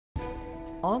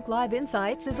Onc Live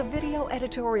Insights is a video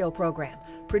editorial program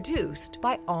produced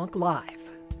by Onc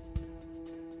Live.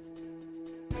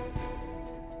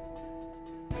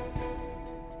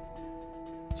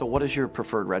 So what is your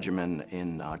preferred regimen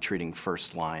in treating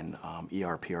first-line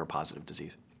ER/PR positive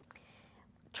disease?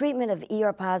 Treatment of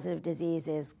ER-positive disease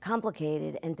is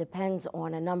complicated and depends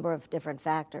on a number of different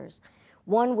factors.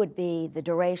 One would be the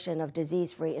duration of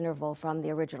disease-free interval from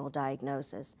the original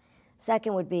diagnosis.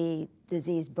 Second would be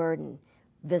disease burden,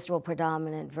 visceral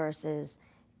predominant versus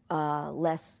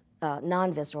less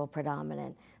non-visceral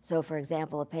predominant. So for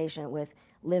example, a patient with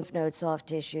lymph node soft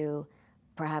tissue,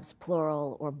 perhaps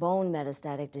pleural or bone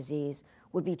metastatic disease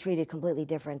would be treated completely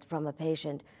different from a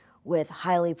patient with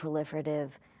highly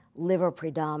proliferative, liver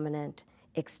predominant,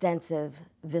 extensive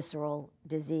visceral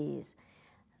disease.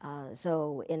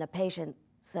 So in a patient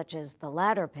such as the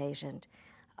latter patient,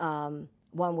 one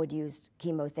would use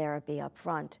chemotherapy up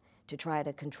front to try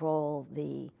to control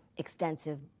the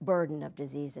extensive burden of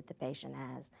disease that the patient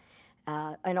has.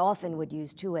 And often would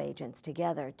use two agents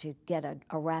together to get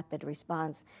a rapid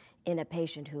response in a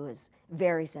patient who is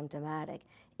very symptomatic.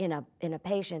 In a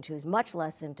patient who's much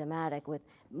less symptomatic with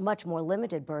much more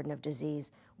limited burden of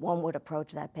disease, one would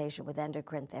approach that patient with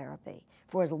endocrine therapy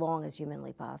for as long as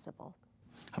humanly possible.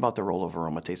 How about the role of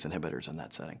aromatase inhibitors in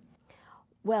that setting?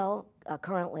 Well,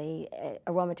 currently,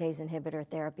 aromatase inhibitor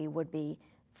therapy would be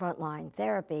frontline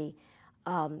therapy.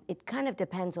 It kind of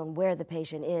depends on where the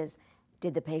patient is.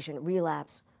 Did the patient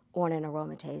relapse on an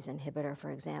aromatase inhibitor,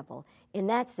 for example? In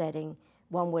that setting,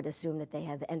 one would assume that they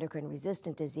have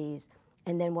endocrine-resistant disease,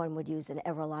 and then one would use an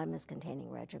everolimus-containing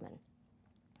regimen.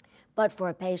 But for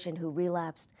a patient who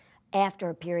relapsed after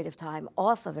a period of time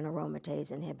off of an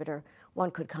aromatase inhibitor, one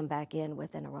could come back in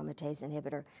with an aromatase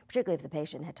inhibitor, particularly if the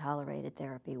patient had tolerated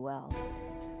therapy well.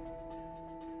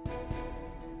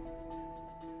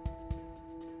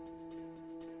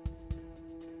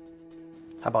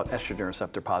 How about estrogen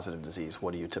receptor positive disease?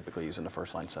 What do you typically use in the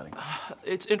first-line setting?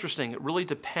 It's interesting. It really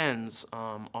depends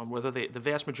on whether the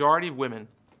vast majority of women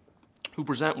who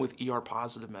present with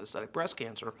ER-positive metastatic breast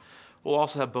cancer will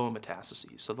also have bone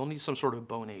metastases. So they'll need some sort of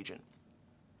bone agent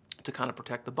to kind of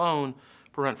protect the bone,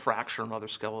 prevent fracture and other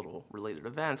skeletal-related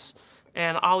events.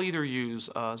 And I'll either use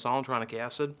zoledronic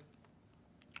acid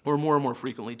or more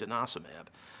frequently denosumab.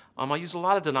 I use a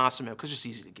lot of denosumab because it's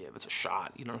easy to give. It's a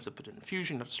shot. You don't have to put an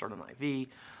infusion. You don't have to start an IV.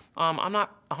 I'm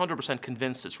not 100%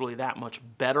 convinced it's really that much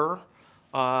better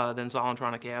than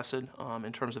zoledronic acid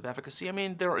in terms of efficacy. I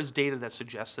mean, there is data that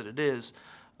suggests that it is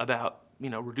about,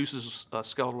 reduces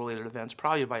skeletal-related events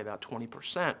probably by about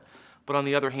 20%. But on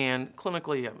the other hand,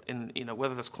 clinically,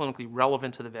 whether that's clinically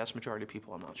relevant to the vast majority of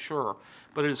people, I'm not sure.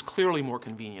 But it is clearly more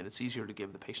convenient. It's easier to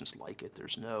give. The patients like it.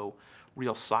 There's no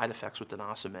real side effects with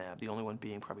denosumab, the only one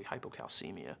being probably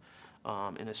hypocalcemia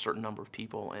in a certain number of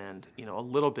people. And, a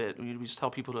little bit, we just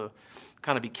tell people to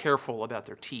kind of be careful about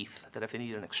their teeth, that if they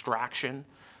need an extraction,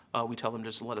 we tell them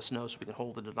just let us know so we can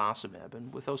hold the denosumab.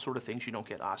 And with those sort of things, you don't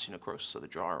get osteonecrosis of the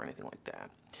jaw or anything like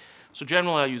that. So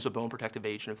generally, I use a bone protective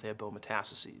agent if they have bone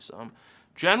metastases.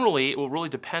 Generally, it will really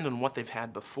depend on what they've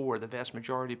had before. The vast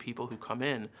majority of people who come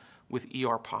in with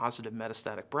ER-positive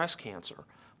metastatic breast cancer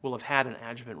will have had an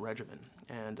adjuvant regimen,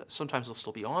 and sometimes they'll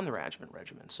still be on their adjuvant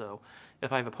regimen. So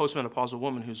if I have a postmenopausal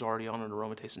woman who's already on an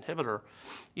aromatase inhibitor,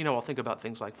 I'll think about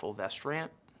things like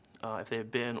fulvestrant, if they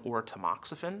have been, or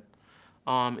tamoxifen.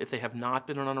 If they have not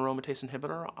been on an aromatase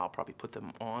inhibitor, I'll probably put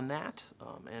them on that.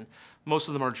 And most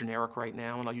of them are generic right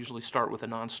now, and I'll usually start with a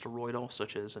non-steroidal,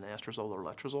 such as an anastrozole or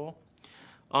letrozole.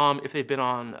 If they've been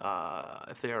on,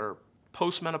 if they're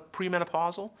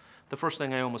premenopausal, the first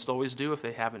thing I almost always do if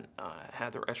they haven't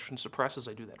had their estrogen suppressed is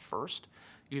I do that first,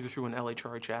 either through an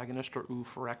LHRH agonist or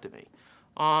oophorectomy.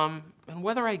 And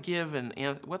whether I give an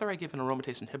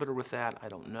aromatase inhibitor with that, I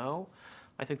don't know.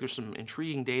 I think there's some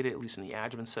intriguing data, at least in the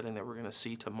adjuvant setting, that we're going to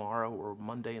see tomorrow or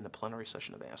Monday in the plenary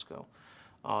session of ASCO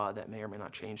that may or may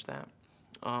not change that.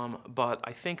 But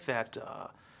I think that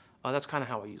that's kind of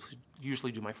how I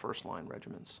usually do my first-line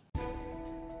regimens.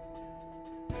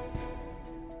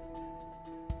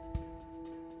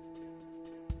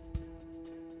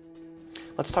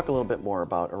 Let's talk a little bit more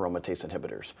about aromatase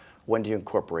inhibitors. When do you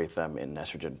incorporate them in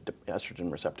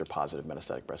estrogen receptor positive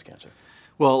metastatic breast cancer?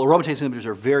 Well, aromatase inhibitors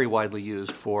are very widely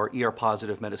used for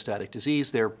ER-positive metastatic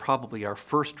disease. They're probably our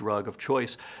first drug of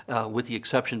choice, with the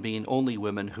exception being only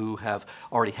women who have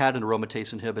already had an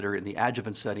aromatase inhibitor in the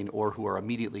adjuvant setting or who are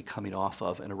immediately coming off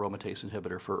of an aromatase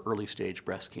inhibitor for early-stage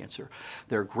breast cancer.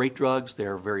 They're great drugs.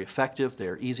 They're very effective.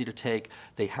 They're easy to take.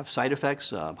 They have side effects,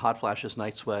 hot flashes,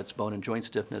 night sweats, bone and joint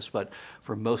stiffness, but for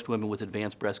For most women with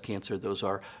advanced breast cancer, those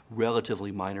are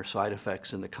relatively minor side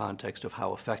effects in the context of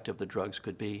how effective the drugs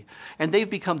could be. And they've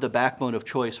become the backbone of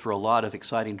choice for a lot of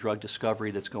exciting drug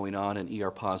discovery that's going on in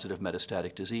ER-positive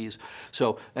metastatic disease.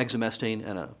 So exemestane,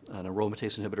 an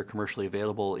aromatase inhibitor commercially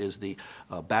available, is the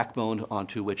backbone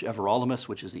onto which everolimus,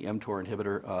 which is the mTOR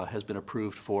inhibitor, has been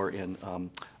approved for in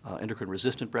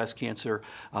endocrine-resistant breast cancer.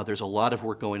 There's a lot of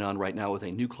work going on right now with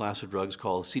a new class of drugs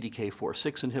called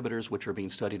CDK4/6 inhibitors, which are being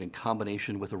studied in combination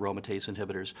with aromatase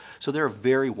inhibitors. So they're a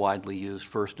very widely used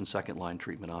first and second line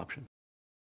treatment option.